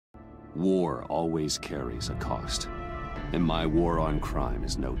War always carries a cost, and my war on crime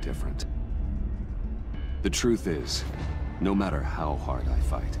is no different. The truth is, no matter how hard I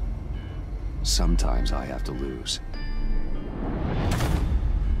fight, sometimes I have to lose.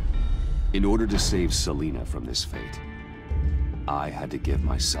 In order to save Selina from this fate, I had to give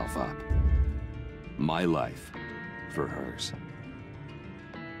myself up. My life for hers.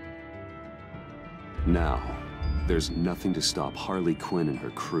 Now, there's nothing to stop Harley Quinn and her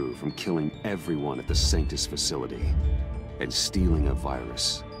crew from killing everyone at the Sanctus facility and stealing a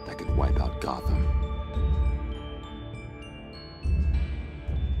virus that could wipe out Gotham.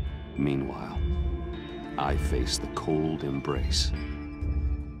 Meanwhile, I face the cold embrace.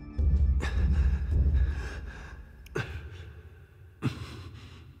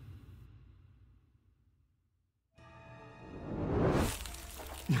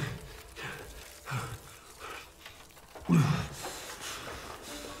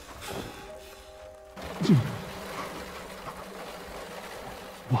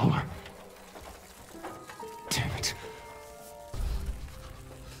 Waller. Damn it.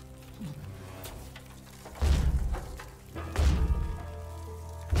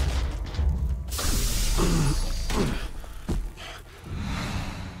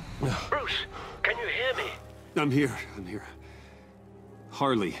 Bruce, can you hear me? I'm here.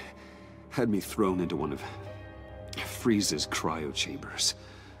 Harley had me thrown into one of Freeze's cryo chambers.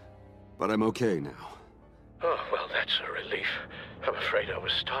 But I'm okay now. Oh, well, that's a relief. I'm afraid I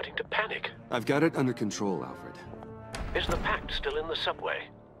was starting to panic. I've got it under control, Alfred. Is the Pact still in the subway?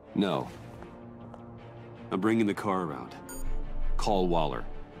 No. I'm bringing the car around. Call Waller.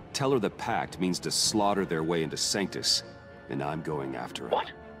 Tell her the Pact means to slaughter their way into Sanctus, and I'm going after it.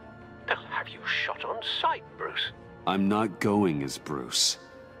 What? They'll have you shot on sight, Bruce. I'm not going as Bruce.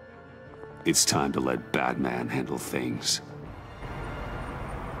 It's time to let Batman handle things.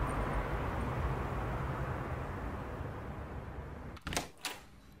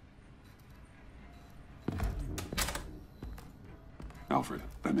 Alfred,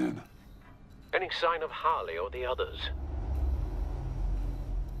 I'm in. Any sign of Harley or the others?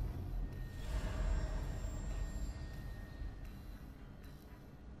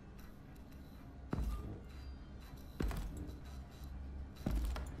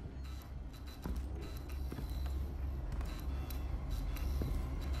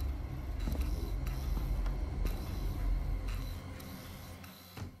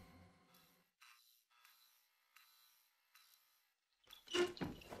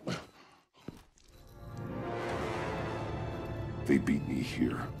 They beat me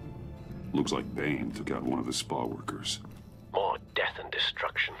here. Looks like Bane took out one of the spa workers. More death and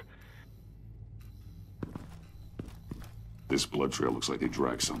destruction. This blood trail looks like they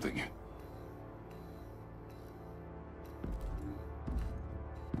dragged something.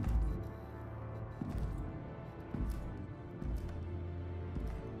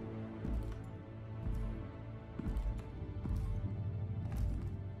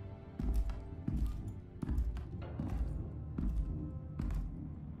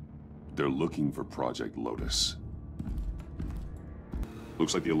 They're looking for Project Lotus.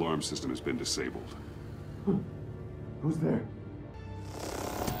 Looks like the alarm system has been disabled. Who's there?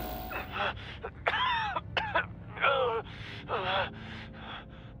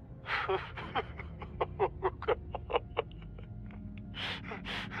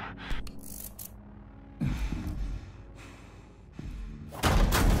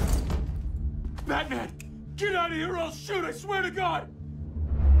 Batman! Get out of here or I'll shoot, I swear to God!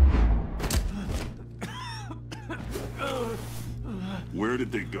 Where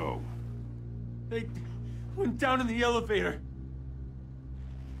did they go? They went down in the elevator.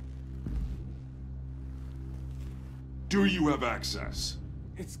 Do you have access?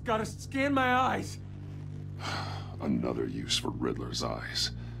 It's gotta scan my eyes. Another use for Riddler's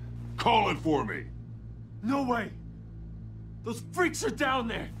eyes. Call it for me! No way. Those freaks are down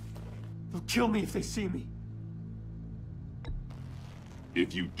there. They'll kill me if they see me.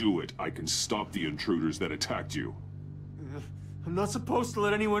 If you do it, I can stop the intruders that attacked you. I'm not supposed to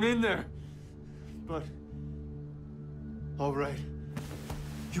let anyone in there. But... all right.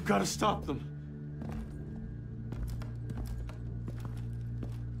 You gotta stop them.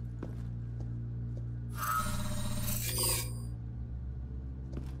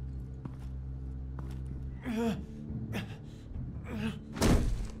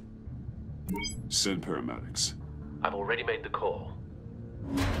 Send paramedics. I've already made the call.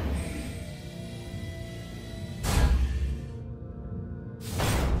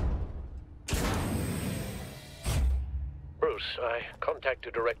 Bruce, I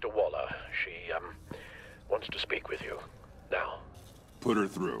contacted Director Waller. She, wants to speak with you. Now. Put her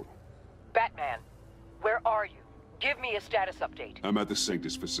through. Batman, where are you? Give me a status update. I'm at the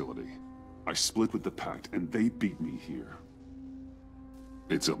Sanctus facility. I split with the Pact, and they beat me here.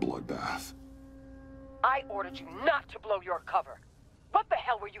 It's a bloodbath. I ordered you not to blow your cover. What the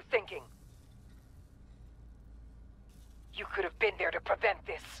hell were you thinking? You could have been there to prevent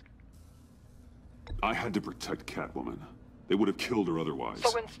this. I had to protect Catwoman. They would have killed her otherwise.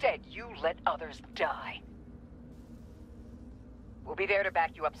 So instead, you let others die. We'll be there to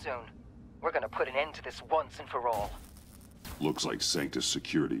back you up soon. We're gonna put an end to this once and for all. Looks like Sanctus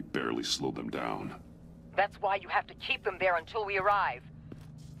security barely slowed them down. That's why you have to keep them there until we arrive.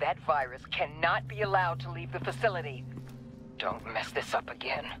 That virus cannot be allowed to leave the facility. Don't mess this up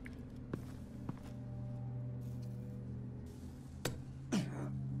again.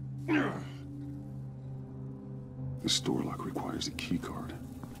 This door lock requires a keycard.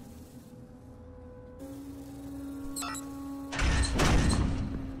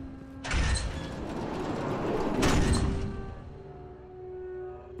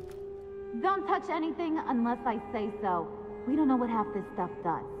 Don't touch anything unless I say so. We don't know what half this stuff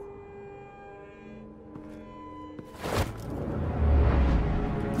does.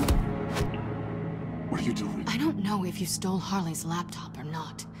 What are you doing? I don't know if you stole Harley's laptop or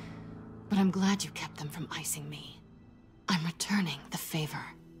not, but I'm glad you kept them from icing me. I'm returning the favor.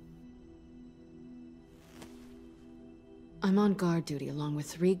 I'm on guard duty along with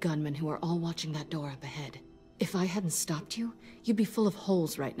 3 gunmen who are all watching that door up ahead. If I hadn't stopped you, you'd be full of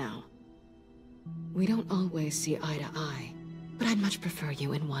holes right now. We don't always see eye to eye, but I'd much prefer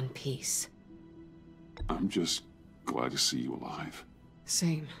you in one piece. I'm just glad to see you alive.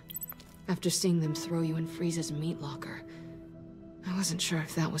 Same. After seeing them throw you in Freeze's meat locker, I wasn't sure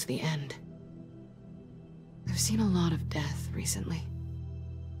if that was the end. I've seen a lot of death recently.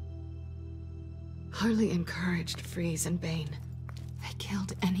 Harley encouraged Freeze and Bane. They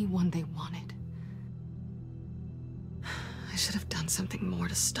killed anyone they wanted. I should have done something more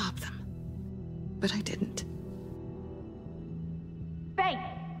to stop them. But I didn't. Bane!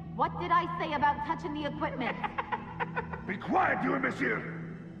 What did I say about touching the equipment? Be quiet, you imbecile!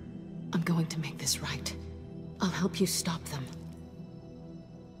 I'm going to make this right. I'll help you stop them.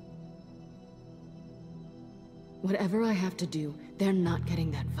 Whatever I have to do, they're not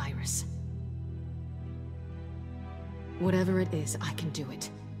getting that virus. Whatever it is, I can do it.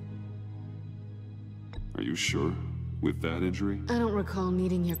 Are you sure? With that injury? I don't recall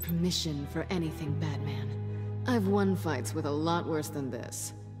needing your permission for anything, Batman. I've won fights with a lot worse than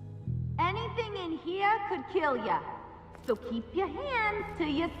this. Anything in here could kill ya. So keep your hands to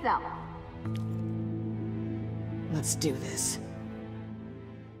yourself. Let's do this.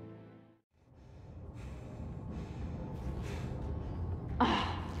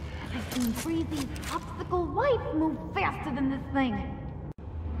 I've seen Freezy's popsicle wife move faster than this thing.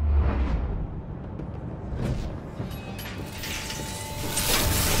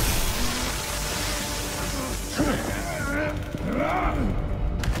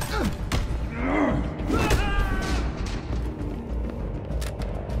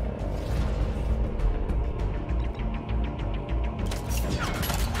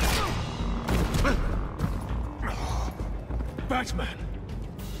 Batman!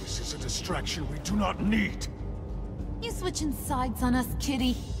 This is a distraction we do not need. You switching sides on us,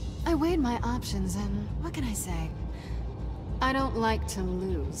 kitty? I weighed my options and what can I say? I don't like to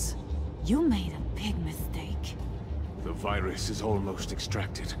lose. You made a big mistake. The virus is almost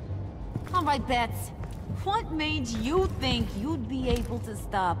extracted. All right, Bats. What made you think you'd be able to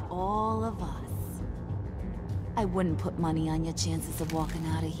stop all of us? I wouldn't put money on your chances of walking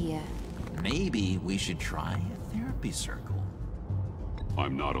out of here. Maybe we should try a therapy circle.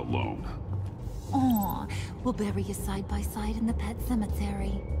 I'm not alone. Aw, we'll bury you side by side in the pet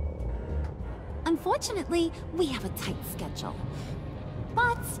cemetery. Unfortunately, we have a tight schedule.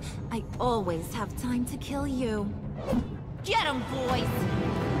 But I always have time to kill you. Get 'em, boys!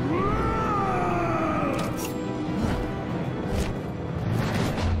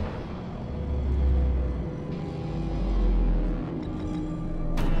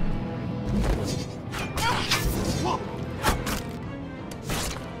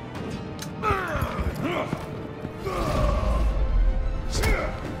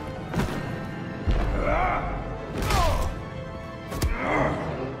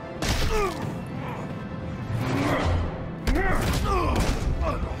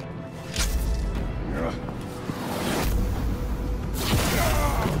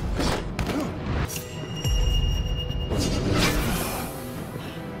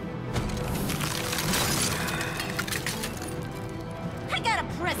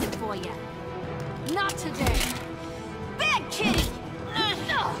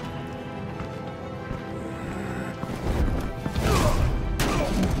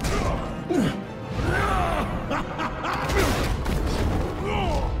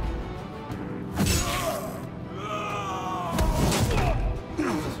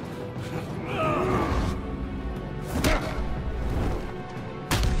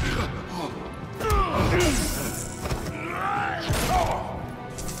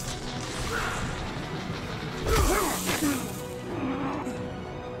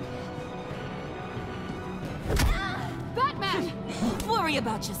 worry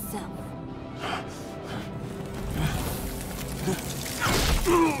about yourself.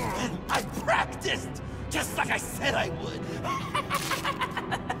 I practiced! Just like I said I would!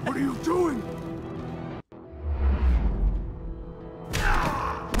 What are you doing?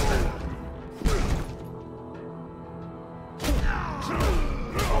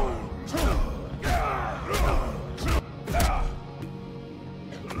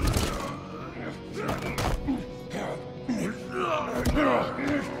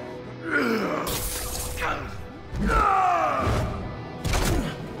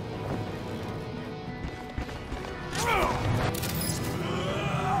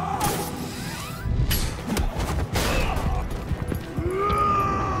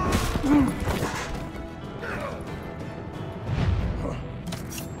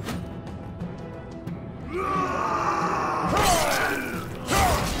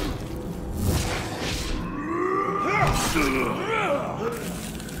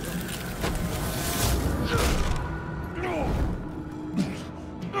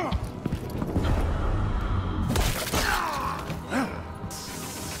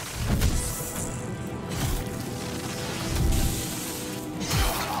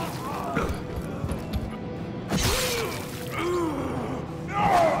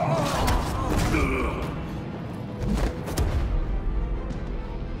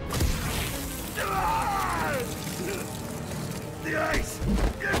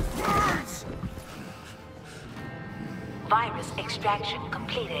 Virus extraction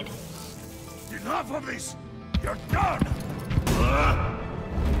completed. Enough of this! You're done!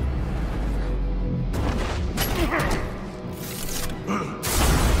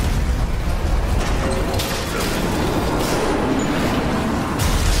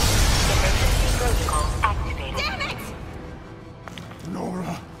 Emergency protocols activated. Damn it!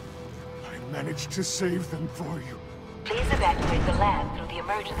 Nora, I managed to save them for you. Please evacuate the lab through the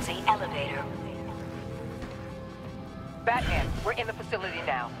emergency elevator. Batman, we're in the facility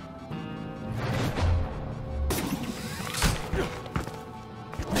now.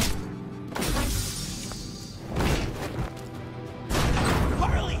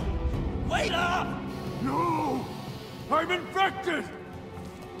 Harley! Wait up! No! I'm infected!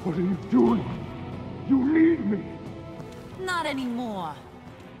 What are you doing? You need me! Not anymore.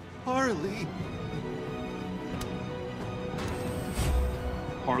 Harley!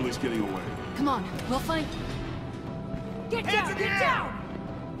 Harley's getting away. Come on, we'll find... Get down! Get down!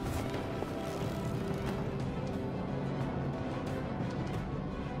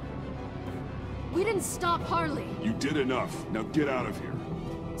 We didn't stop Harley. You did enough. Now get out of here.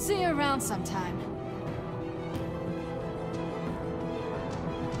 See you around sometime.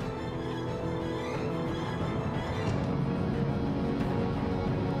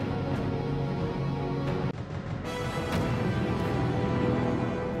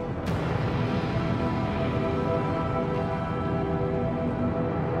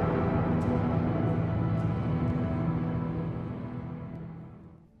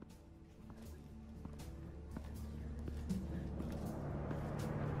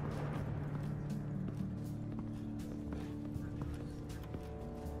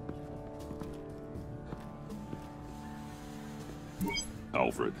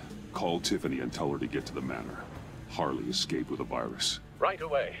 Alfred, call Tiffany and tell her to get to the manor. Harley escaped with a virus. Right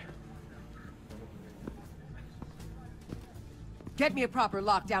away. Get me a proper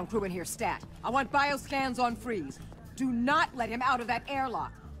lockdown crew in here, stat. I want bioscans on freeze. Do not let him out of that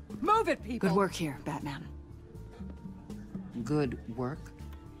airlock. Move it, people! Good work here, Batman. Good work?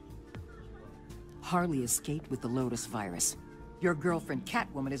 Harley escaped with the Lotus virus. Your girlfriend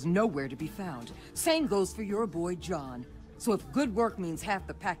Catwoman is nowhere to be found. Same goes for your boy John. So if good work means half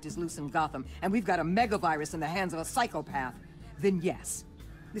the pact is loose in Gotham, and we've got a megavirus in the hands of a psychopath, then yes,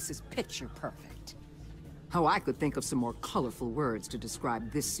 this is picture perfect. Oh, I could think of some more colorful words to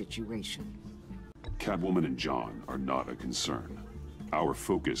describe this situation. Catwoman and John are not a concern. Our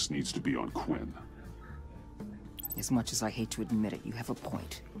focus needs to be on Quinn. As much as I hate to admit it, you have a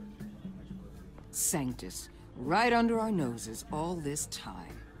point. Sanctus, right under our noses all this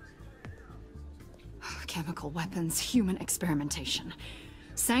time. Chemical weapons, human experimentation.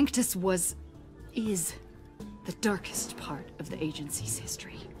 Sanctus is the darkest part of the agency's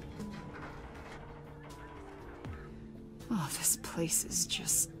history. Oh, this place is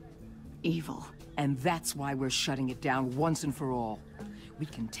just evil. And that's why we're shutting it down once and for all. We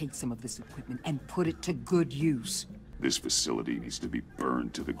can take some of this equipment and put it to good use. This facility needs to be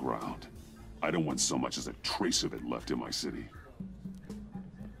burned to the ground. I don't want so much as a trace of it left in my city.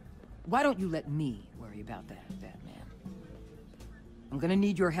 Why don't you let me worry about that, Batman? I'm gonna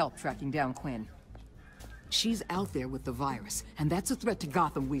need your help tracking down Quinn. She's out there with the virus, and that's a threat to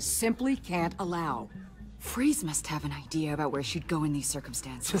Gotham we simply can't allow. Freeze must have an idea about where she'd go in these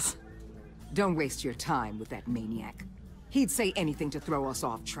circumstances. Don't waste your time with that maniac. He'd say anything to throw us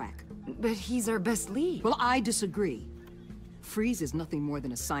off track. But he's our best lead. Well, I disagree. Freeze is nothing more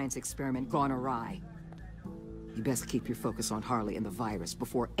than a science experiment gone awry. You best keep your focus on Harley and the virus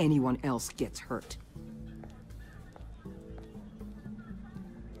before anyone else gets hurt.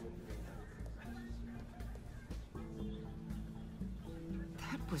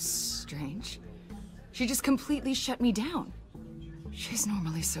 That was strange. She just completely shut me down. She's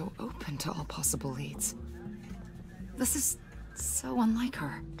normally so open to all possible leads. This is so unlike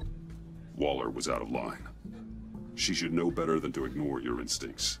her. Waller was out of line. She should know better than to ignore your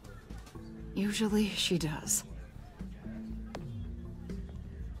instincts. Usually she does.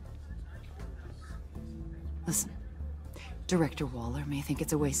 Listen, Director Waller may think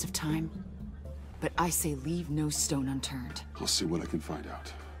it's a waste of time, but I say leave no stone unturned. I'll see what I can find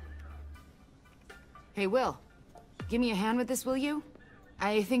out. Hey, Will. Give me a hand with this, will you?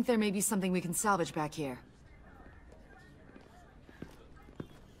 I think there may be something we can salvage back here.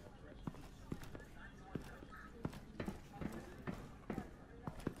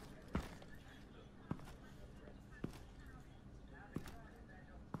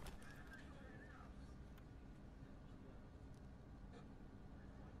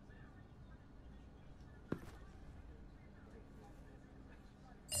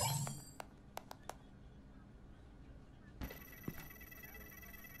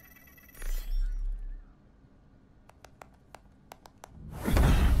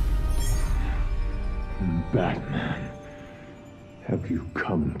 Batman, have you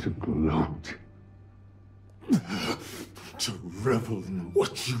come to gloat? To revel in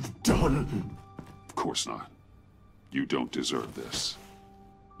what you've done? Of course not. You don't deserve this.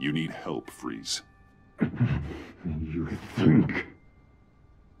 You need help, Freeze. You think?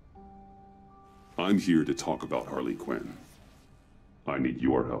 I'm here to talk about Harley Quinn. I need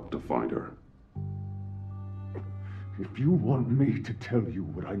your help to find her. If you want me to tell you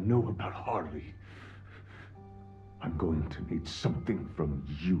what I know about Harley, I'm going to need something from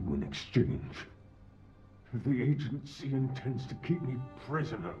you in exchange. The agency intends to keep me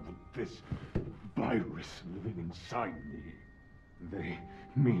prisoner with this virus living inside me. They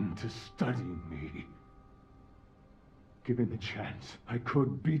mean to study me. Given the chance, I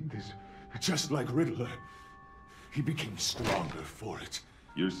could beat this, just like Riddler. He became stronger for it.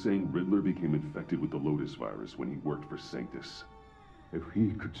 You're saying Riddler became infected with the Lotus virus when he worked for Sanctus? If he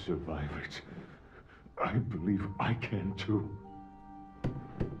could survive it, I believe I can too.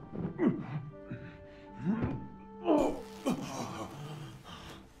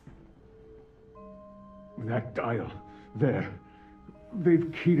 That dial, there.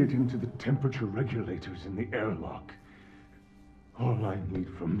 They've keyed it into the temperature regulators in the airlock. All I need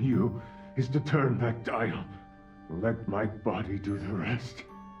from you is to turn that dial. Let my body do the rest.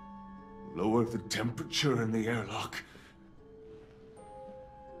 Lower the temperature in the airlock.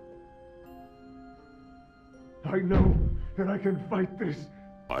 I know that I can fight this.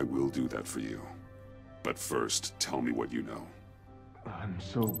 I will do that for you. But first, tell me what you know. I'm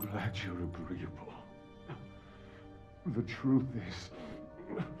so glad you're agreeable. The truth is,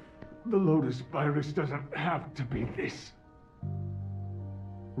 the Lotus virus doesn't have to be this.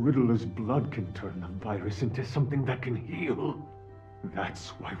 Riddler's blood can turn the virus into something that can heal. That's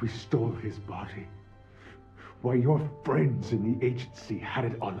why we stole his body. Why your friends in the agency had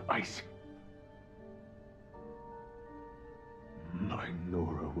it on ice. My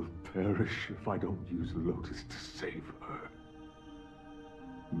Nora will perish if I don't use Lotus to save her.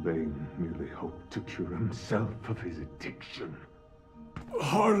 Bane merely hoped to cure himself of his addiction.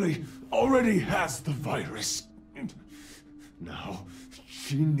 Harley already has the virus. Now,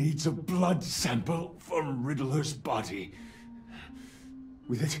 she needs a blood sample from Riddler's body.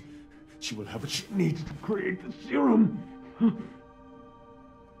 With it, she will have what she needs to create the serum.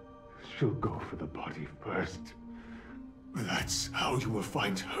 She'll go for the body first. That's how you will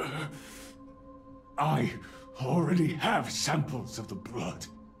find her. I already have samples of the blood.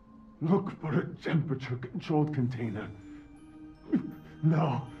 Look for a temperature-controlled container.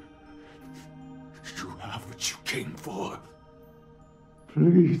 Now, you have what you came for.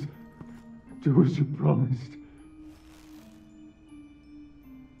 Please, do as you promised.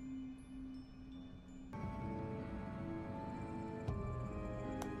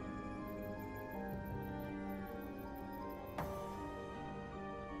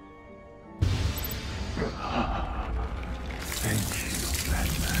 Thank you,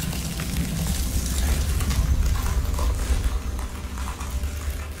 Batman.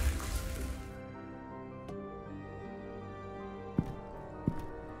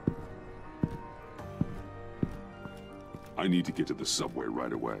 I need to get to the subway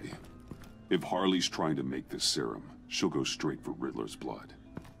right away. If Harley's trying to make this serum, she'll go straight for Riddler's blood.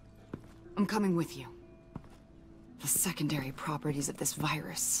 I'm coming with you. The secondary properties of this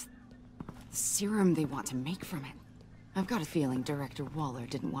virus. The serum they want to make from it. I've got a feeling Director Waller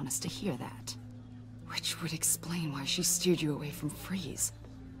didn't want us to hear that. Which would explain why she steered you away from Freeze.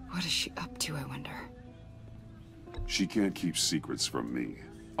 What is she up to, I wonder? She can't keep secrets from me.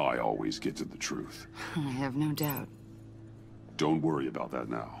 I always get to the truth. I have no doubt. Don't worry about that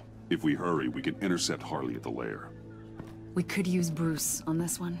now. If we hurry, we can intercept Harley at the lair. We could use Bruce on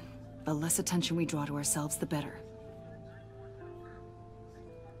this one. The less attention we draw to ourselves, the better.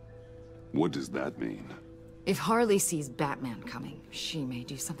 What does that mean? If Harley sees Batman coming, she may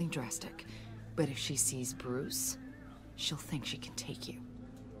do something drastic. But if she sees Bruce, she'll think she can take you.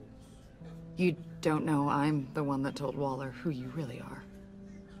 You don't know I'm the one that told Waller who you really are.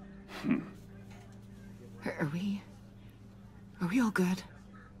 Are we all good?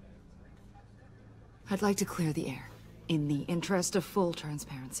 I'd like to clear the air, in the interest of full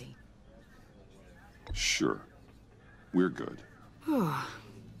transparency. Sure. We're good.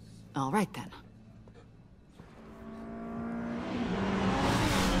 All right, then.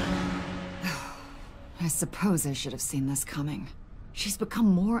 I suppose I should have seen this coming. She's become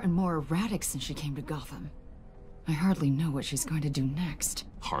more and more erratic since she came to Gotham. I hardly know what she's going to do next.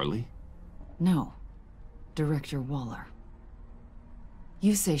 Harley? No. Director Waller.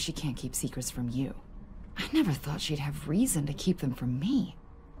 You say she can't keep secrets from you. I never thought she'd have reason to keep them from me.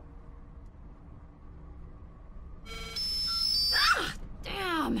 Ah!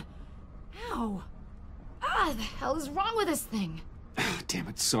 Damn! Ow! Ah, the hell is wrong with this thing? Damn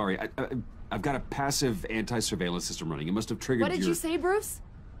it, sorry. I've got a passive anti-surveillance system running. It must have triggered What did you say, Bruce?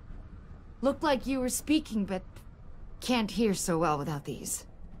 Looked like you were speaking, but can't hear so well without these.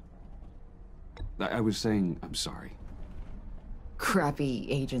 I was saying, I'm sorry. Crappy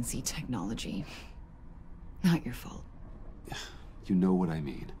agency technology. Not your fault. You know what I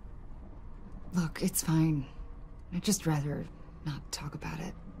mean. Look, it's fine. I'd just rather not talk about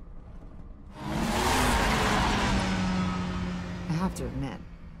it. I have to admit,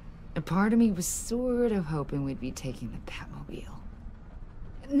 a part of me was sort of hoping we'd be taking the Batmobile.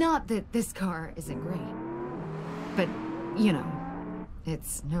 Not that this car isn't great, but, you know,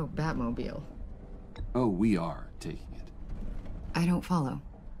 it's no Batmobile. Oh, we are taking it. I don't follow.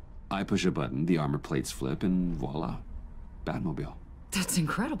 I push a button, the armor plates flip, and voila. Batmobile. That's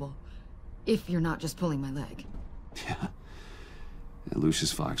incredible. If you're not just pulling my leg. Yeah.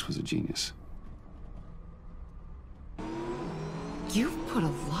 Lucius Fox was a genius. You've put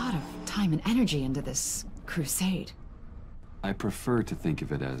a lot of time and energy into this crusade. I prefer to think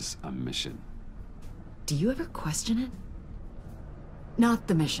of it as a mission. Do you ever question it? Not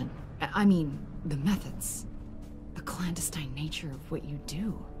the mission. I mean, the methods. The clandestine nature of what you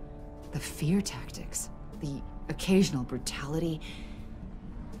do. The fear tactics. The occasional brutality.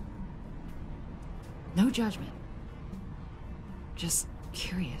 No judgment. Just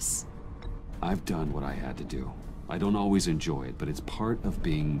curious. I've done what I had to do. I don't always enjoy it, but it's part of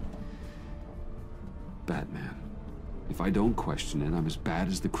being Batman. If I don't question it, I'm as bad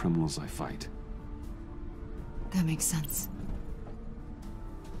as the criminals I fight. That makes sense.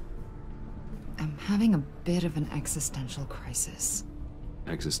 I'm having a bit of an existential crisis.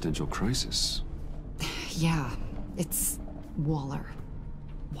 Existential crisis? Yeah, it's Waller.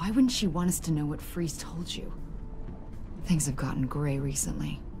 Why wouldn't she want us to know what Freeze told you? Things have gotten gray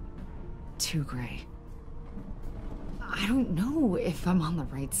recently. Too gray. I don't know if I'm on the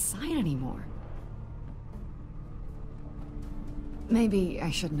right side anymore. Maybe I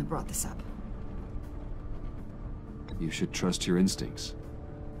shouldn't have brought this up. You should trust your instincts.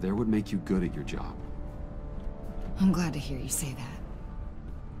 They're what make you good at your job. I'm glad to hear you say that.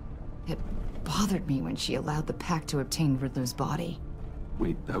 It bothered me when she allowed the Pact to obtain Riddler's body.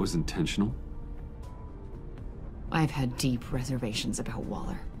 Wait, that was intentional? I've had deep reservations about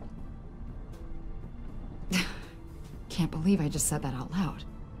Waller. Can't believe I just said that out loud.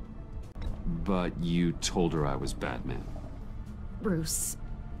 But you told her I was Batman. Bruce.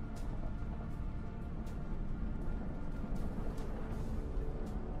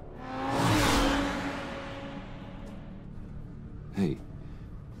 Hey,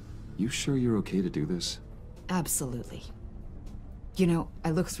 you sure you're okay to do this? Absolutely. You know,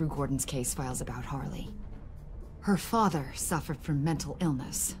 I looked through Gordon's case files about Harley. Her father suffered from mental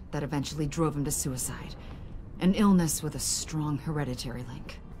illness that eventually drove him to suicide. An illness with a strong hereditary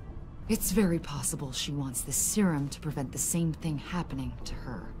link. It's very possible she wants this serum to prevent the same thing happening to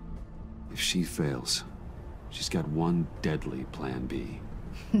her. If she fails, she's got one deadly plan B.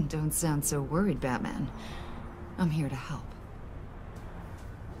 Don't sound so worried, Batman. I'm here to help.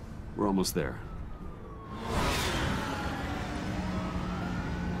 We're almost there.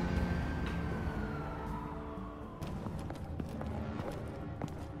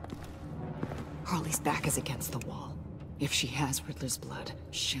 Harley's back is against the wall. If she has Riddler's blood,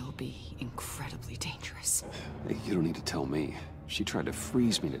 she'll be incredibly dangerous. Hey, you don't need to tell me. She tried to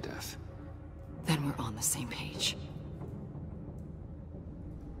freeze me to death. Then we're on the same page.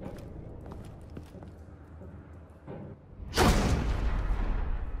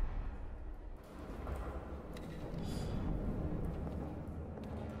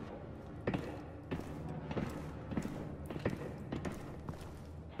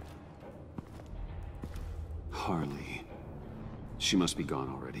 Harley. She must be gone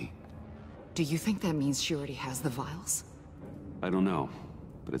already. Do you think that means she already has the vials? I don't know,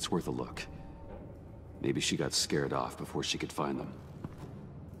 but it's worth a look. Maybe she got scared off before she could find them.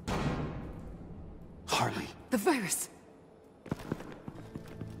 Harley! The virus!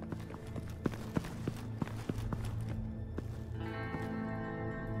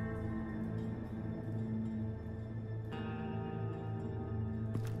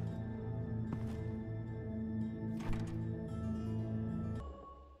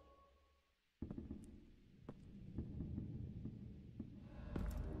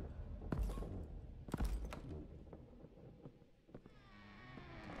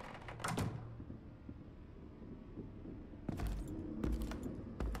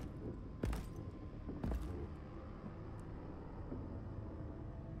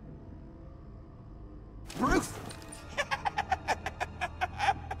 Bruce!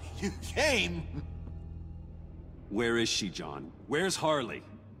 You came! Where is she, John? Where's Harley?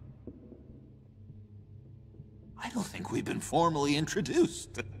 I don't think we've been formally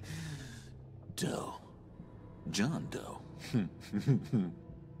introduced. Doe. John Doe.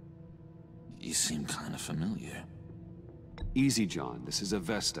 You seem kind of familiar. Easy, John. This is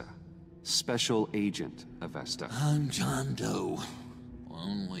Avesta. Special Agent Avesta. I'm John Doe.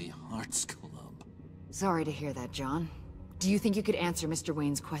 Lonely Hearts Club. Sorry to hear that, John. Do you think you could answer Mr.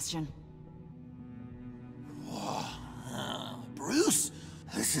 Wayne's question? Bruce,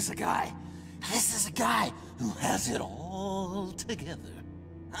 this is a guy who has it all together.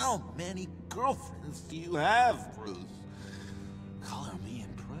 How many girlfriends do you have, Bruce? Color me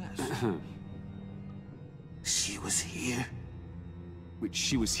impressed. She was here. Wait,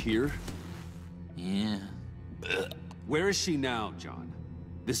 she was here? Yeah. Where is she now, John?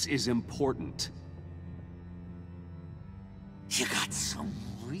 This is important. You got some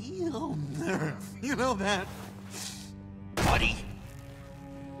real nerve, you know that? Buddy,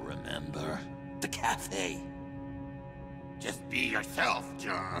 remember the cafe? Just be yourself,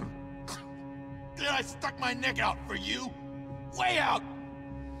 John. Then I stuck my neck out for you. Way out!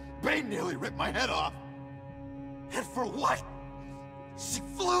 Bane nearly ripped my head off. And for what? She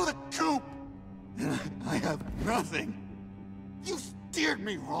flew the coop! And I have nothing. You steered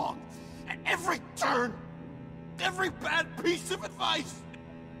me wrong. At every turn. Every bad piece of advice.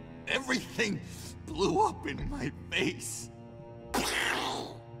 Everything blew up in my face.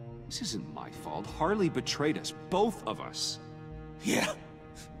 This isn't my fault. Harley betrayed us. Both of us. Yeah.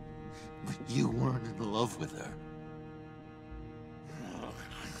 But you weren't in love with her.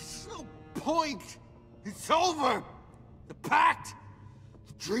 There's no point. It's over. The pact.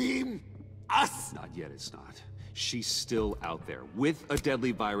 The dream. Us. Not yet, it's not. She's still out there, with a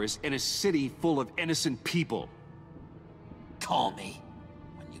deadly virus in a city full of innocent people. Call me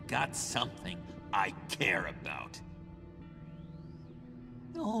when you got something I care about.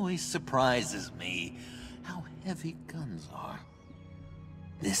 It always surprises me how heavy guns are.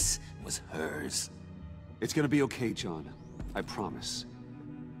 This was hers. It's gonna be okay, John. I promise.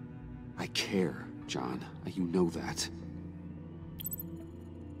 I care, John. You know that.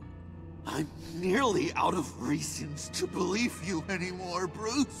 I'm nearly out of reasons to believe you anymore,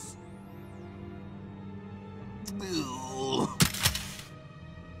 Bruce.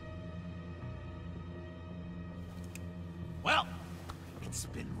 Well, it's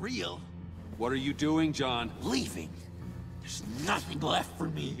been real. What are you doing, John? Leaving. There's nothing left for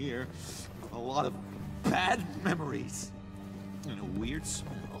me here. A lot of bad memories. And a weird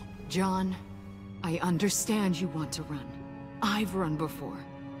smell. John, I understand you want to run. I've run before.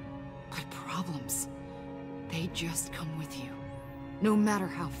 But problems, they just come with you. No matter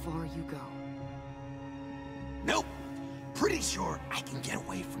how far you go. Nope. Pretty sure I can get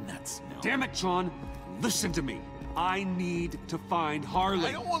away from that smell. Damn it, John! Listen to me. I need to find Harley.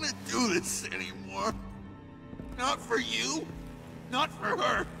 I don't want to do this anymore. Not for you. Not for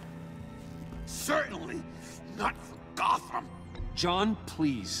her. Certainly not for Gotham. John,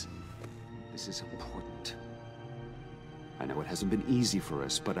 please. This is important. I know it hasn't been easy for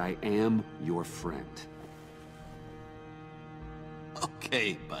us, but I am your friend.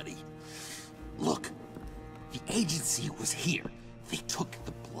 Okay, buddy. Look, the agency was here. They took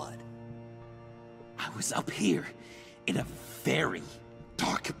the blood. I was up here, in a very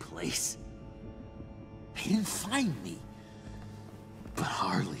dark place. They didn't find me, but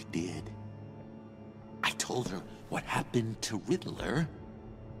Harley did. I told her what happened to Riddler.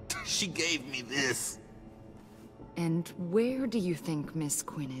 She gave me this. And where do you think Miss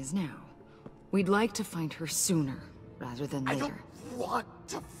Quinn is now? We'd like to find her sooner, rather than later. I don't want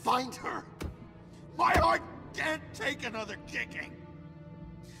to find her. My heart can't take another kicking.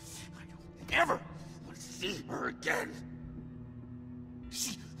 I don't ever want to see her again.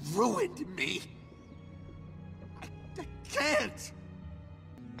 She ruined me. I can't.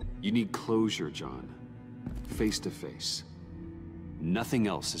 You need closure, John. Face to face. Nothing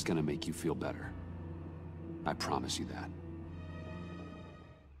else is gonna make you feel better. I promise you that.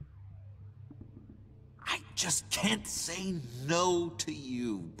 I just can't say no to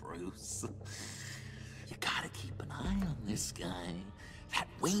you, Bruce. You gotta keep an eye on this guy. That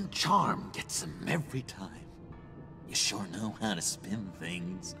Wayne charm gets him every time. You sure know how to spin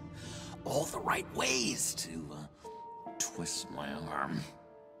things. All the right ways to, twist my arm.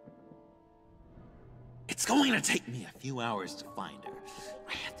 It's going to take me a few hours to find her.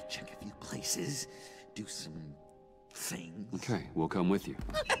 I have to check a few places, do some things. Okay, we'll come with you.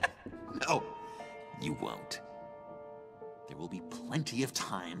 No, you won't. There will be plenty of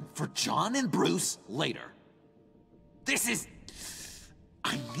time for John and Bruce later. This is...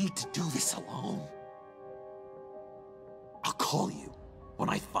 I need to do this alone. I'll call you when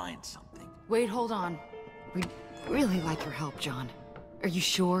I find something. Wait, hold on. We'd really like your help, John. Are you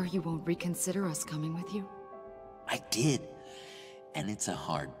sure you won't reconsider us coming with you? I did, and it's a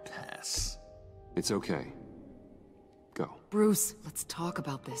hard pass. It's okay. Go. Bruce, let's talk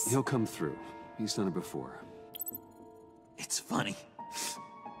about this. He'll come through. He's done it before. It's funny.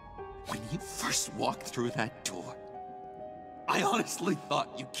 When you first walked through that door, I honestly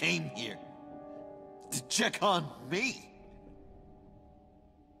thought you came here to check on me.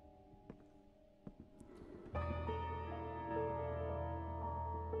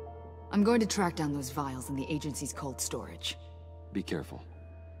 I'm going to track down those vials in the agency's cold storage. Be careful.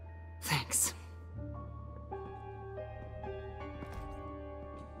 Thanks.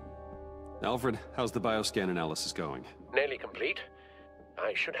 Alfred, how's the bioscan analysis going? Nearly complete.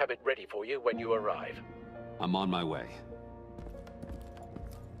 I should have it ready for you when you arrive. I'm on my way.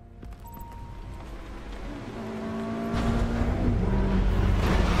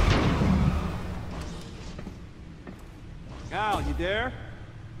 Al, you there?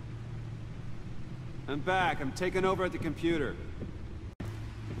 I'm back. I'm taking over at the computer.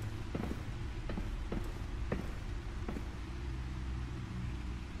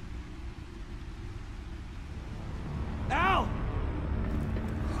 Al!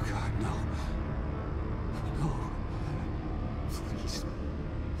 Oh God, no. No. Please.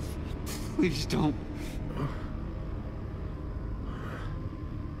 Please don't.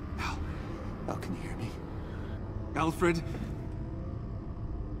 Al, can you hear me? Alfred?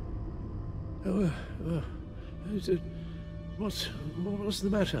 What's the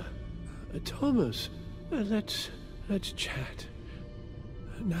matter? Thomas, let's chat.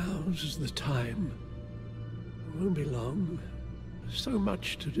 Now's the time. It won't be long. So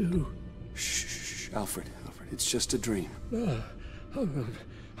much to do. Shh, Alfred, it's just a dream.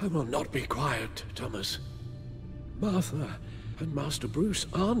 I will not be quiet, Thomas. Martha and Master Bruce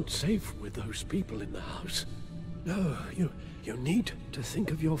aren't safe with those people in the house. No, you need to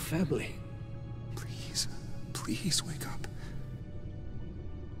think of your family. Please wake up.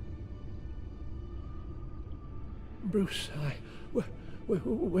 Bruce,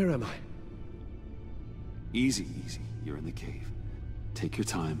 where am I? Easy. You're in the cave. Take your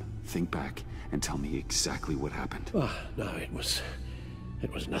time, think back, and tell me exactly what happened. No, it was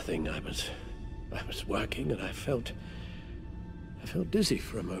nothing. I was working and I felt dizzy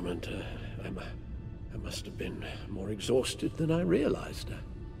for a moment. I must have been more exhausted than I realized.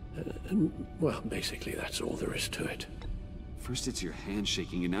 Well, basically, that's all there is to it. First it's your hand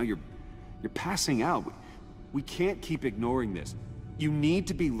shaking, and now you're passing out. We can't keep ignoring this. You need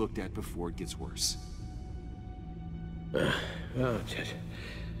to be looked at before it gets worse. Hey,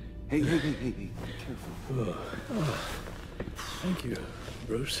 be careful. Thank you,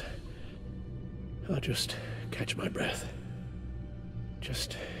 Bruce. I'll just catch my breath.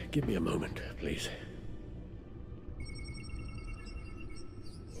 Just give me a moment, please.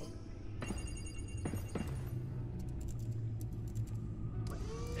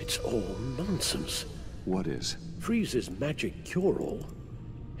 It's all nonsense. What is? Freeze's magic cure-all,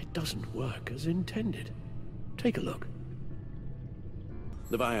 it doesn't work as intended. Take a look.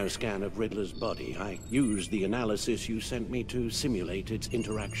 The bioscan of Riddler's body. I used the analysis you sent me to simulate its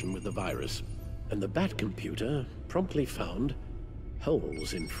interaction with the virus. And the Bat computer promptly found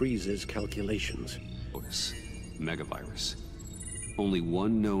holes in Freeze's calculations. Lotus. Megavirus. Only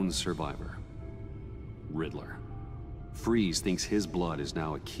one known survivor. Riddler. Freeze thinks his blood is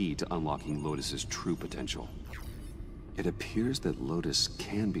now a key to unlocking Lotus's true potential. It appears that Lotus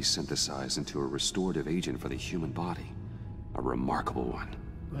can be synthesized into a restorative agent for the human body. A remarkable one.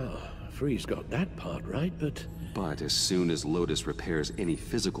 Well, Freeze got that part right, but... But as soon as Lotus repairs any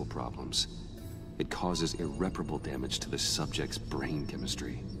physical problems, it causes irreparable damage to the subject's brain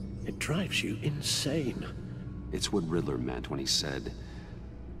chemistry. It drives you insane. It's what Riddler meant when he said,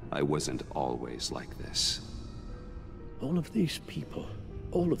 "I wasn't always like this." All of these people,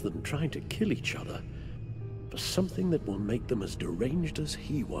 all of them trying to kill each other, for something that will make them as deranged as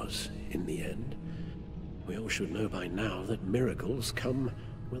he was in the end. We all should know by now that miracles come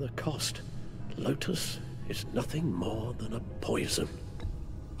with a cost. Lotus is nothing more than a poison.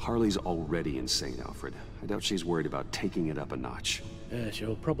 Harley's already insane, Alfred. I doubt she's worried about taking it up a notch. Yes,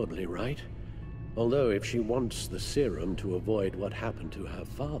 you're probably right. Although if she wants the serum to avoid what happened to her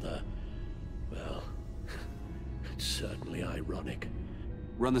father, well, it's certainly ironic.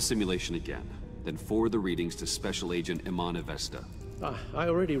 Run the simulation again, then forward the readings to Special Agent Iman Avesta. I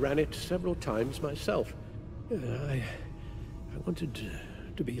already ran it several times myself. I wanted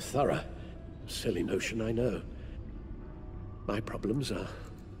to be thorough. Silly notion, I know. My problems are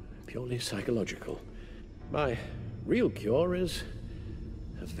purely psychological. My real cure is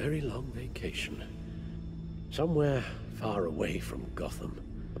a very long vacation. Somewhere far away from Gotham.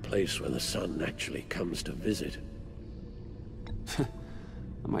 A place where the sun actually comes to visit.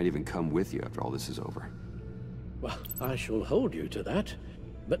 I might even come with you after all this is over. Well, I shall hold you to that.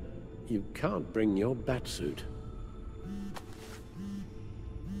 But you can't bring your batsuit.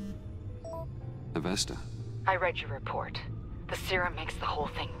 Avesta. I read your report. The serum makes the whole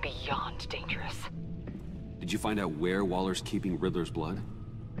thing beyond dangerous. Did you find out where Waller's keeping Riddler's blood?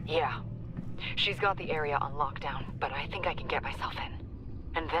 Yeah. She's got the area on lockdown, but I think I can get myself in.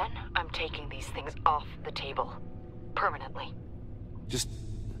 And then I'm taking these things off the table. Permanently. Just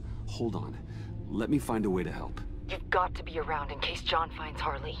hold on. Let me find a way to help. You've got to be around in case John finds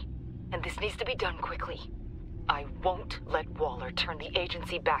Harley. And this needs to be done quickly. I won't let Waller turn the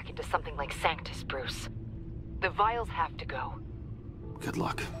agency back into something like Sanctus, Bruce. The vials have to go. Good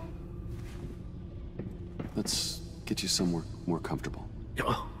luck. Let's get you somewhere more comfortable.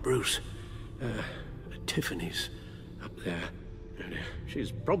 Oh, Bruce. Tiffany's up there.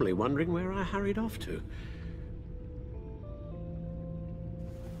 She's probably wondering where I hurried off to.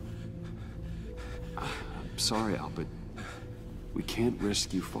 I'm sorry, Al, but we can't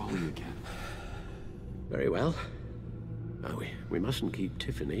risk you falling again. Very well. We mustn't keep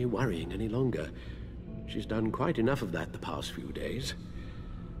Tiffany worrying any longer. She's done quite enough of that the past few days.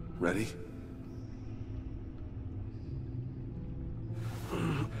 Ready?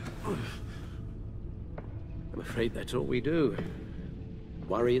 I'm afraid that's all we do.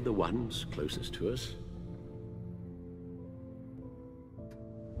 Worry the ones closest to us.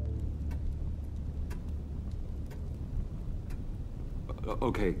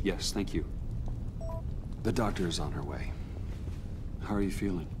 Okay, yes, thank you. The doctor is on her way. How are you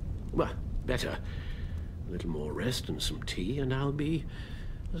feeling? Well, better. A little more rest and some tea, and I'll be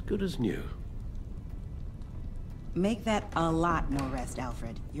as good as new. Make that a lot more rest,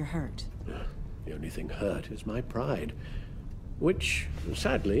 Alfred. You're hurt. The only thing hurt is my pride. Which,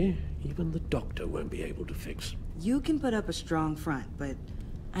 sadly, even the doctor won't be able to fix. You can put up a strong front, but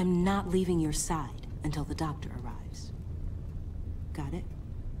I'm not leaving your side until the doctor arrives. Got it?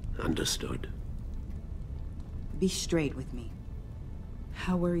 Understood. Be straight with me.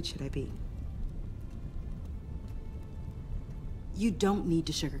 How worried should I be? You don't need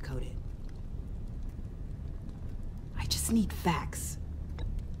to sugarcoat it. I just need facts.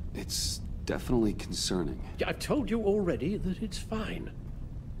 It's definitely concerning. Yeah, I've told you already that it's fine.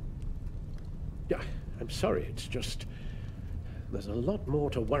 Yeah, I'm sorry, it's just... there's a lot more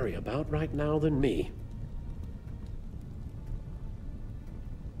to worry about right now than me.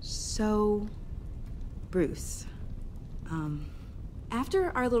 So... Bruce...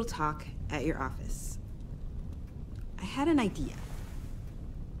 after our little talk at your office, I had an idea.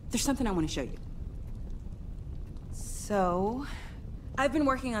 There's something I want to show you. So, I've been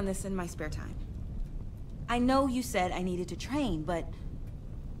working on this in my spare time. I know you said I needed to train, but...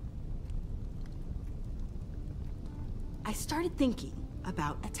 I started thinking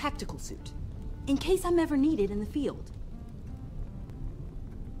about a tactical suit. in case I'm ever needed in the field.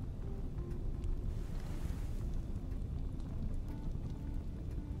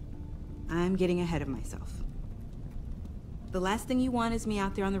 I'm getting ahead of myself. The last thing you want is me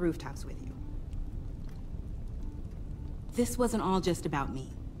out there on the rooftops with you. This wasn't all just about me.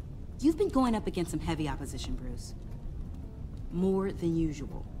 You've been going up against some heavy opposition, Bruce. More than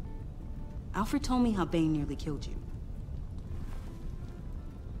usual. Alfred told me how Bane nearly killed you.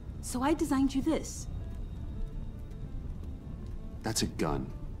 So I designed you this. That's a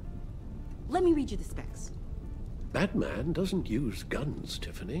gun. Let me read you the specs. Batman doesn't use guns,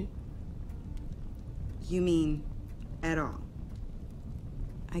 Tiffany. You mean, at all?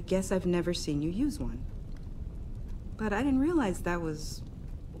 I guess I've never seen you use one. But I didn't realize that was,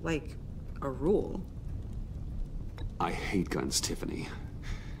 like, a rule. I hate guns, Tiffany.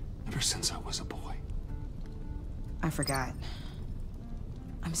 Ever since I was a boy. I forgot.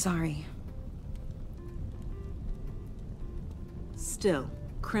 I'm sorry. Still,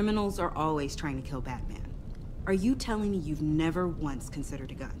 criminals are always trying to kill Batman. Are you telling me you've never once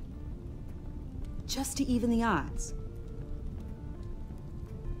considered a gun? Just to even the odds.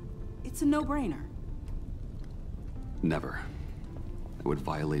 It's a no-brainer. Never. It would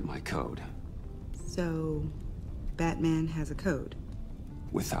violate my code. So, Batman has a code?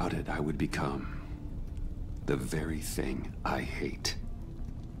 Without it, I would become the very thing I hate.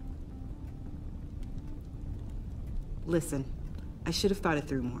 Listen, I should have thought it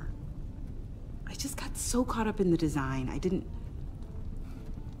through more. I just got so caught up in the design,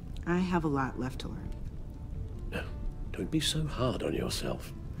 I have a lot left to learn. No, don't be so hard on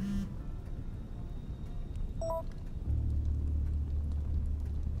yourself.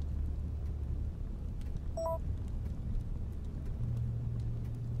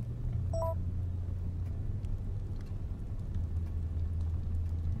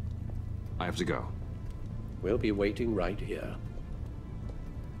 I have to go. We'll be waiting right here.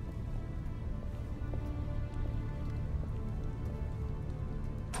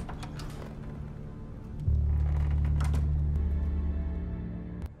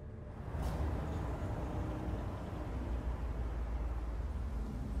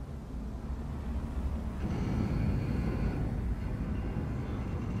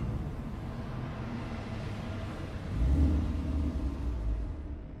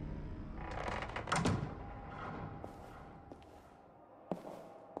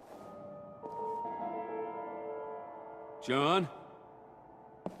 John?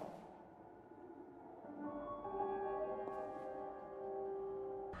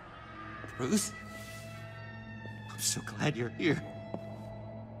 Bruce? I'm so glad you're here.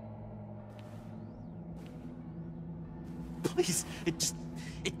 Please, it's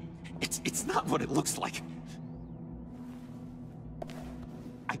not what it looks like.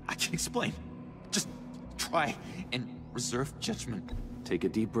 I can explain. Just try and reserve judgment. Take a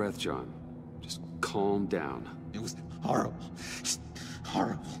deep breath, John. Just calm down. It was horrible. Just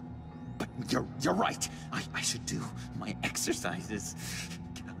horrible. But you're right. I should do my exercises.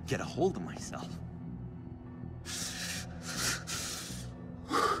 Get a hold of myself.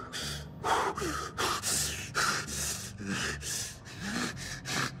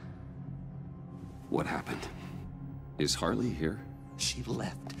 What happened? Is Harley here? She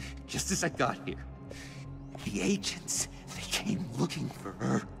left just as I got here. The agents, they came looking for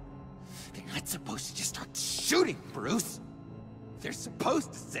her. They're not supposed to just start shooting, Bruce. They're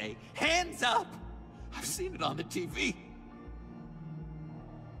supposed to say, hands up! I've seen it on the TV.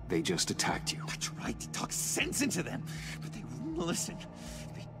 They just attacked you. I tried to talk sense into them, but they wouldn't listen.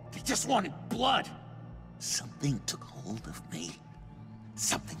 They just wanted blood. Something took hold of me.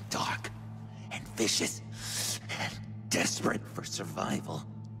 Something dark and vicious and desperate for survival.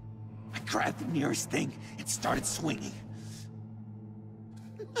 I grabbed the nearest thing and started swinging.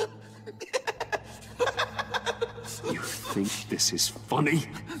 You think this is funny?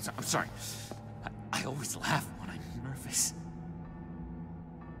 I'm sorry. I always laugh when I'm nervous.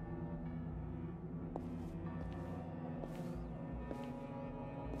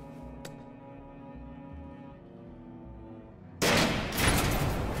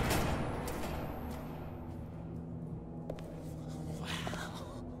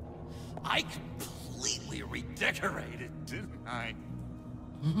 I completely redecorated, didn't I?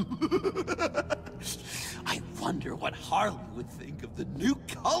 I wonder what Harley would think of the new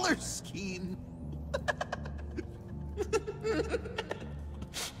color scheme.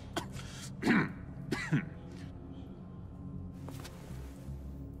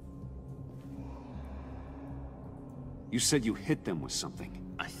 You said you hit them with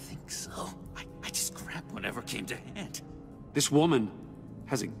something. I think so. I just grabbed whatever came to hand. This woman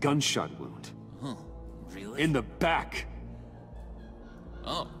has a gunshot wound. Oh, really? In the back!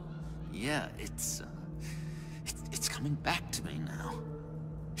 Oh, yeah, it's coming back to me now.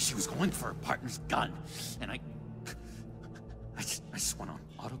 She was going for her partner's gun, and I just went on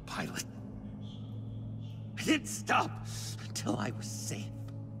autopilot. I didn't stop until I was safe.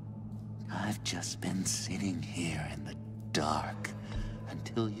 I've just been sitting here in the dark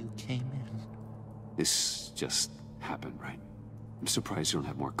until you came in. This just happened, right? I'm surprised you don't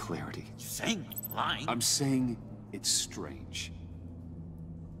have more clarity. You saying I'm lying? I'm saying it's strange.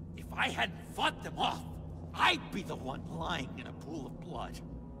 If I hadn't fought them off, I'd be the one lying in a pool of blood.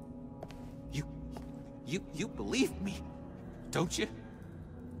 You believe me, don't you?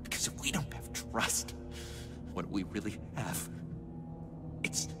 Because if we don't have trust, what do we really have?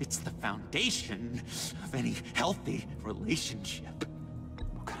 It's the foundation of any healthy relationship.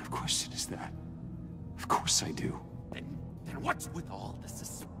 What kind of question is that? Of course I do. Then what's with all the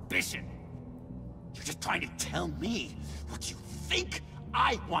suspicion? You're just trying to tell me what you think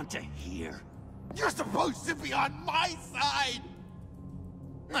I want to hear. You're supposed to be on my side!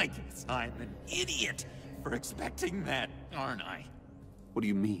 I guess I'm an idiot for expecting that, aren't I? What do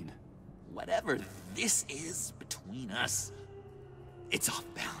you mean? Whatever this is between us, it's off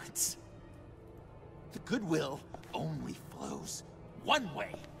balance. The goodwill only flows one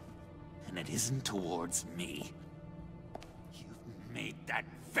way, and it isn't towards me. You've made that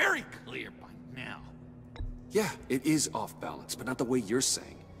very clear by now. Yeah, it is off balance, but not the way you're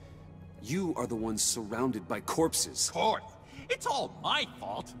saying. You are the ones surrounded by corpses. Of course. It's all my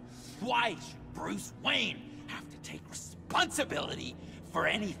fault. Why should Bruce Wayne have to take responsibility for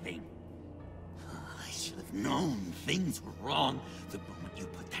anything? I should have known things were wrong the moment you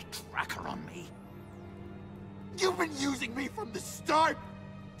put that tracker on me. You've been using me from the start.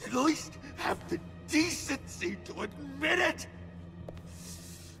 At least have the decency to admit it.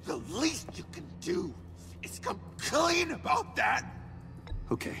 The least you can do is come clean about that.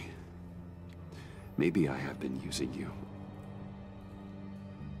 Okay. Maybe I have been using you.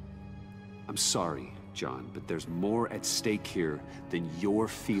 I'm sorry, John, but there's more at stake here than your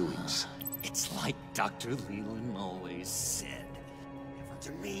feelings. It's like Dr. Leland always said. Never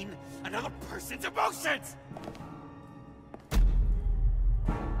demean another person's emotions!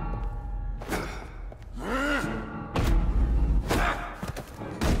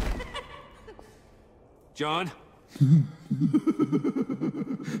 John?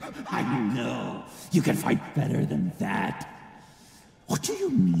 I know. You can fight better than that. Or do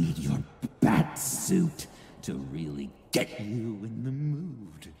you need your bat suit to really get you in the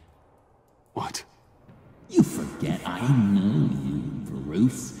mood? What? You forget I know you,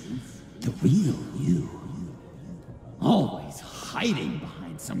 Bruce. The real you. Always hiding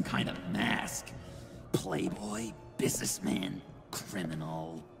behind some kind of mask. Playboy, businessman,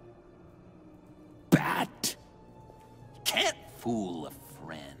 criminal. Bat. Can't fool a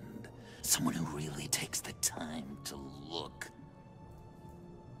friend. Someone who really takes the time to look.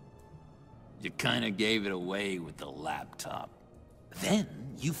 You kinda gave it away with the laptop.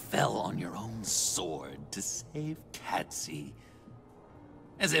 Then you fell on your own sword to save Patsy.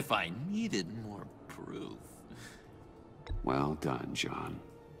 As if I needed more proof. Well done, John.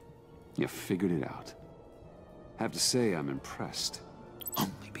 You figured it out. Have to say, I'm impressed.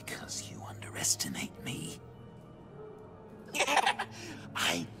 Only because you underestimate me.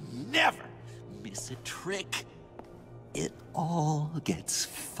 I never miss a trick. It all gets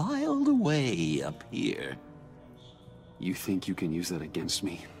filed away up here. You think you can use that against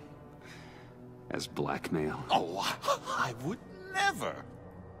me? As blackmail? Oh, I would never.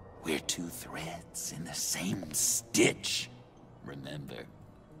 We're two threads in the same stitch. Remember?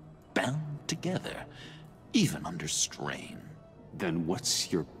 Bound together, even under strain. Then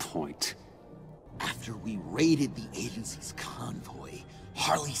what's your point? After we raided the agency's convoy,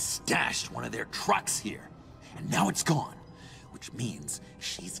 Harley stashed one of their trucks here. And now it's gone, which means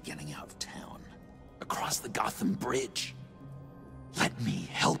she's getting out of town. Across the Gotham Bridge. Let me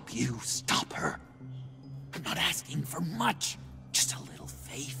help you stop her. I'm not asking for much, just a little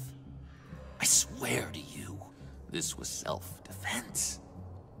faith. I swear to you, this was self-defense.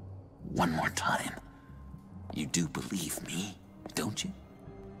 One more time. You do believe me, don't you?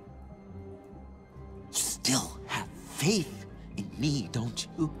 You still have faith in me, don't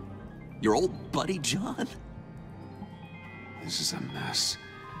you? Your old buddy, John? This is a mess.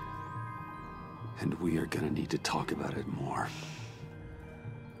 And we are gonna need to talk about it more.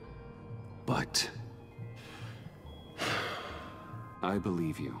 But I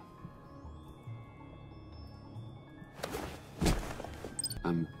believe you.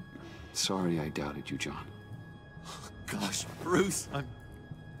 I'm sorry I doubted you, John. Gosh, Bruce,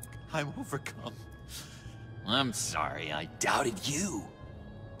 I'm overcome. I'm sorry I doubted you.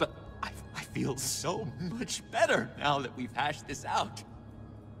 But I feel so much better now that we've hashed this out.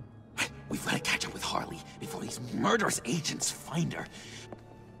 We've got to catch up with Harley before these murderous agents find her.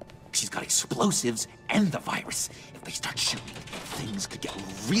 She's got explosives and the virus. If they start shooting, things could get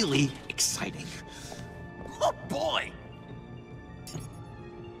really exciting. Oh boy!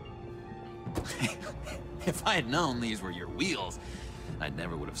 If I had known these were your wheels, I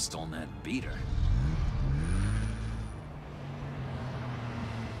never would have stolen that beater.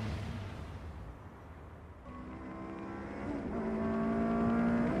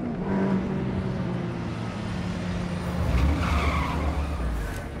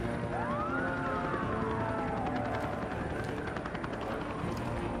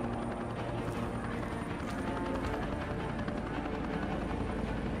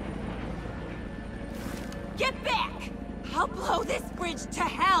 Get back! I'll blow this bridge to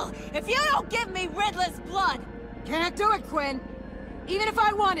hell if you don't give me Riddler's blood! Can't do it, Quinn. Even if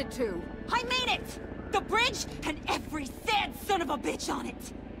I wanted to. I mean it! The bridge and every sad son of a bitch on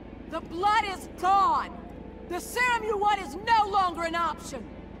it! The blood is gone! The serum you want is no longer an option!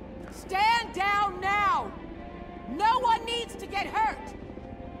 Stand down now! No one needs to get hurt!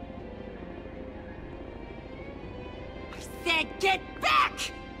 I said get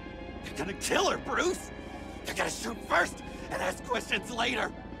back! You're gonna kill her, Bruce! You're gonna shoot first and ask questions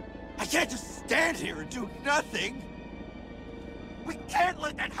later! I can't just stand here and do nothing! We can't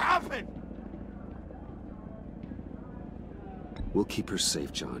let that happen! We'll keep her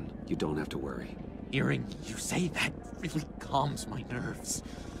safe, John. You don't have to worry. Hearing you say that really calms my nerves.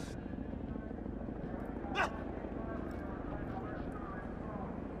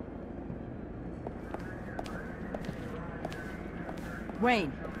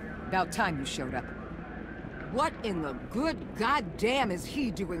 Wayne, about time you showed up. What in the good goddamn is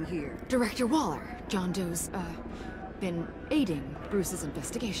he doing here? Director Waller. John Doe's, been aiding Bruce's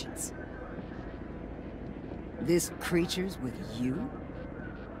investigations. This creature's with you?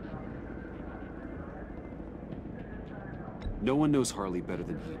 No one knows Harley better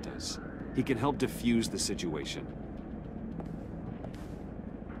than he does. He can help defuse the situation.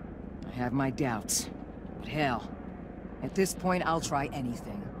 I have my doubts. But hell, at this point I'll try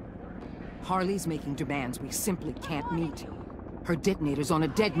anything. Harley's making demands we simply can't meet. Her detonator's on a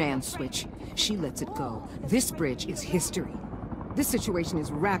dead man's switch. She lets it go. This bridge is history. This situation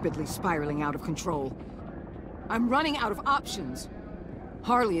is rapidly spiraling out of control. I'm running out of options.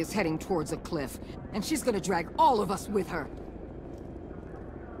 Harley is heading towards a cliff, and she's gonna drag all of us with her.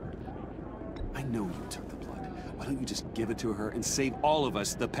 I know you took the blood. Why don't you just give it to her and save all of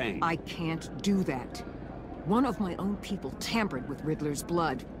us the pain? I can't do that. One of my own people tampered with Riddler's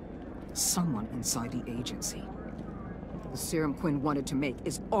blood. Someone inside the agency. The serum Quinn wanted to make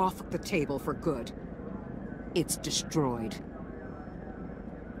is off the table for good. It's destroyed.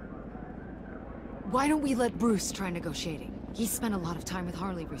 Why don't we let Bruce try negotiating? He's spent a lot of time with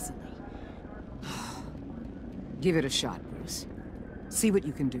Harley recently. Give it a shot, Bruce. See what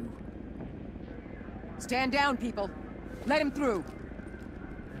you can do. Stand down, people. Let him through.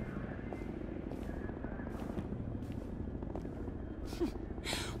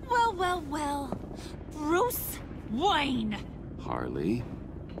 Well, well, well. Bruce Wayne! Harley?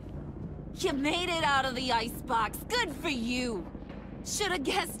 You made it out of the icebox. Good for you. Should have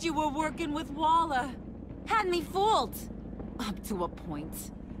guessed you were working with Waller. Had me fooled. Up to a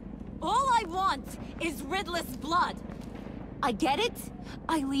point. All I want is Riddler's blood. I get it.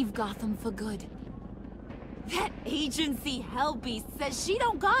 I leave Gotham for good. That agency hellbeast says she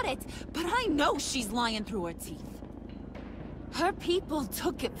don't got it, but I know she's lying through her teeth. Her people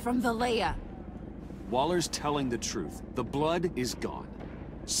took it from the lair. Waller's telling the truth. The blood is gone.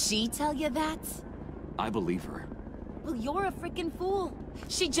 She tell you that? I believe her. Well, you're a freaking fool.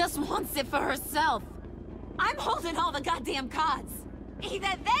 She just wants it for herself. I'm holding all the goddamn cards. Either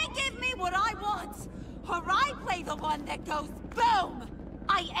they give me what I want, or I play the one that goes boom!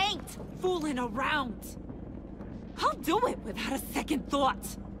 I ain't fooling around. I'll do it without a second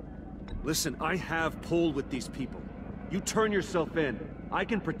thought. Listen, I have pull with these people. You turn yourself in. I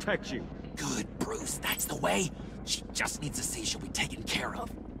can protect you. Good, Bruce, that's the way. She just needs to see she'll be taken care of.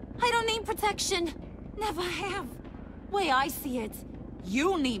 I don't need protection. Never have. Way I see it,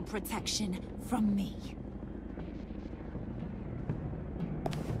 you need protection from me.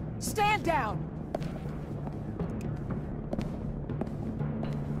 Stand down!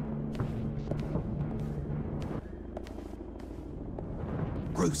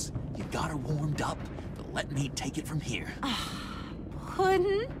 Bruce, you got her warmed up, but let me take it from here.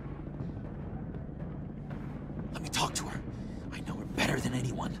 Puddin'? Let me talk to her. I know her better than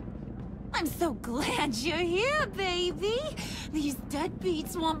anyone. I'm so glad you're here, baby. These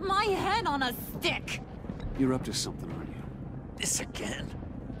deadbeats want my head on a stick. You're up to something, aren't you? This again?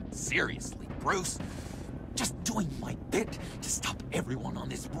 Seriously, Bruce? Just doing my bit to stop everyone on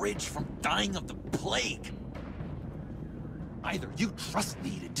this bridge from dying of the plague. Either you trust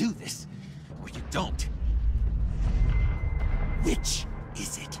me to do this, or you don't. Which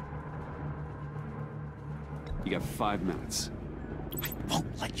is it? You got 5 minutes. I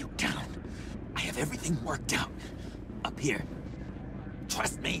won't let you down. I have everything worked out. Up here.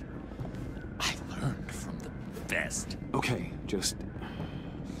 Trust me. I learned from the best. Okay, just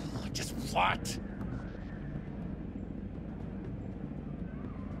what?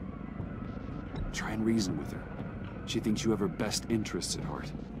 Try and reason with her. She thinks you have her best interests at heart.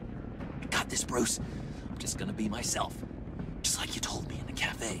 I got this, Bruce. I'm just gonna be myself. Just like you told me in the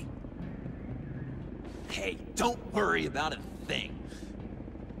cafe. Hey, don't worry about a thing.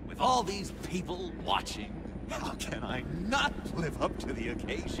 With all these people watching, how can I not live up to the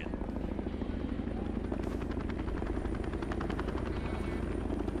occasion?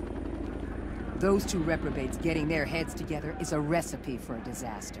 Those two reprobates getting their heads together is a recipe for a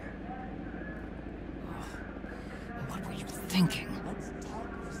disaster. What were you thinking?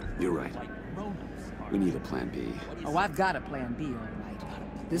 You're right. We need a plan B. Oh, I've got a plan B, all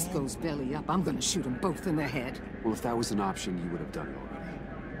right. This goes belly up, I'm gonna shoot them both in the head. Well, if that was an option, you would have done it already.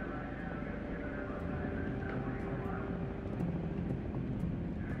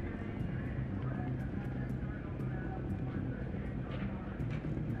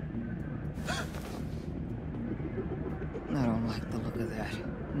 I don't like the look of that.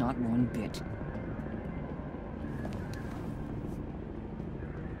 Not one bit.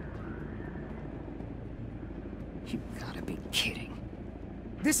 You've gotta be kidding.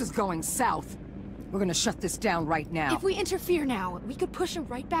 This is going south. We're gonna shut this down right now. If we interfere now, we could push him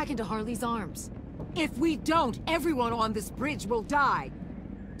right back into Harley's arms. If we don't, everyone on this bridge will die.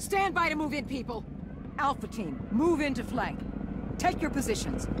 Stand by to move in, people. Alpha team, move into flank. Take your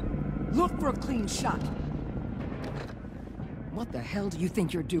positions. Look for a clean shot. What the hell do you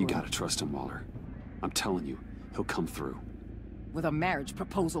think you're doing? You gotta trust him, Waller. I'm telling you, he'll come through. With a marriage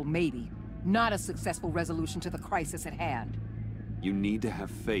proposal, maybe. Not a successful resolution to the crisis at hand. You need to have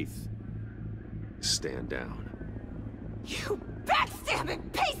faith. Stand down. You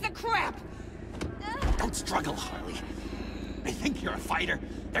backstabbing piece of crap! Don't struggle, Harley. They think you're a fighter.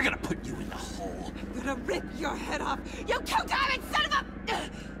 They're gonna put you in the hole. I'm gonna rip your head off, you two-diamond son of a...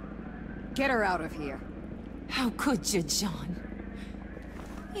 Get her out of here. How could you, John?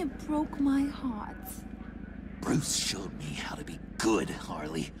 You broke my heart. Bruce showed me how to be good,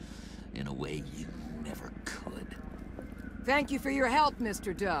 Harley. In a way you never could. Thank you for your help,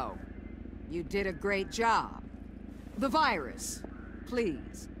 Mr. Doe. You did a great job. The virus,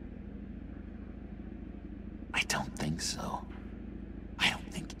 please. I don't think so. I don't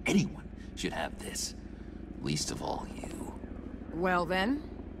think anyone should have this. Least of all you. Well then,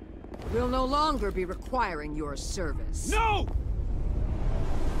 we'll no longer be requiring your service. No!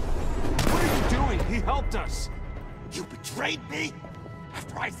 What are you doing? He helped us! You betrayed me?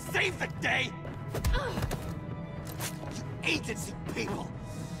 After I saved the day? You agency people!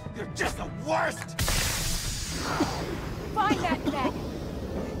 You're just the worst! Find that neck!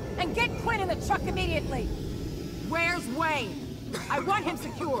 And get Quinn in the truck immediately! Where's Wayne? I want him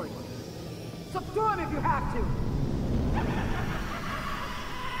secured! Subdue him if you have to!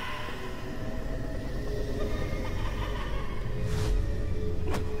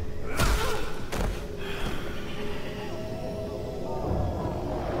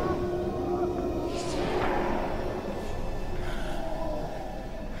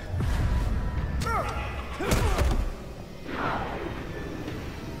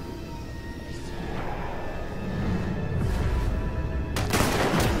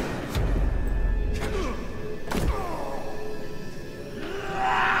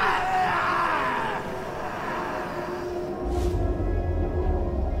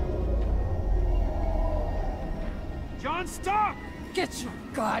 Stop! Get your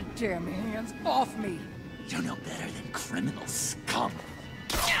goddamn hands off me! You're no better than criminal scum.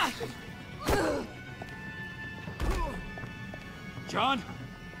 John?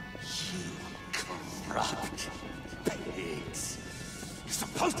 You corrupt pigs. You're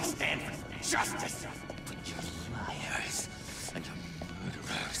supposed to stand for justice, but you're liars, and you're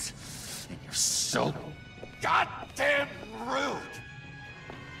murderers, and you're so goddamn rude!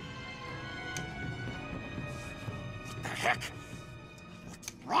 What the heck?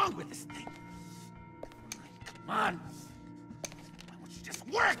 What's wrong with this thing? Come on! Why won't you just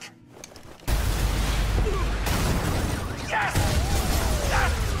work? Yes!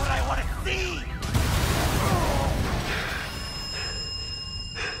 That's what I want to see!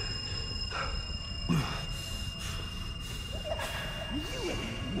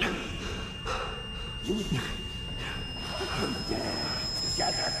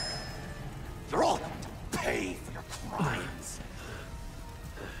 Together. You're all going to pay for your crimes.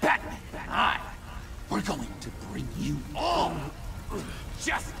 Batman and I, we're going to bring you all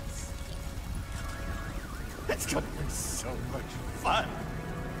justice. It's gonna be so much fun.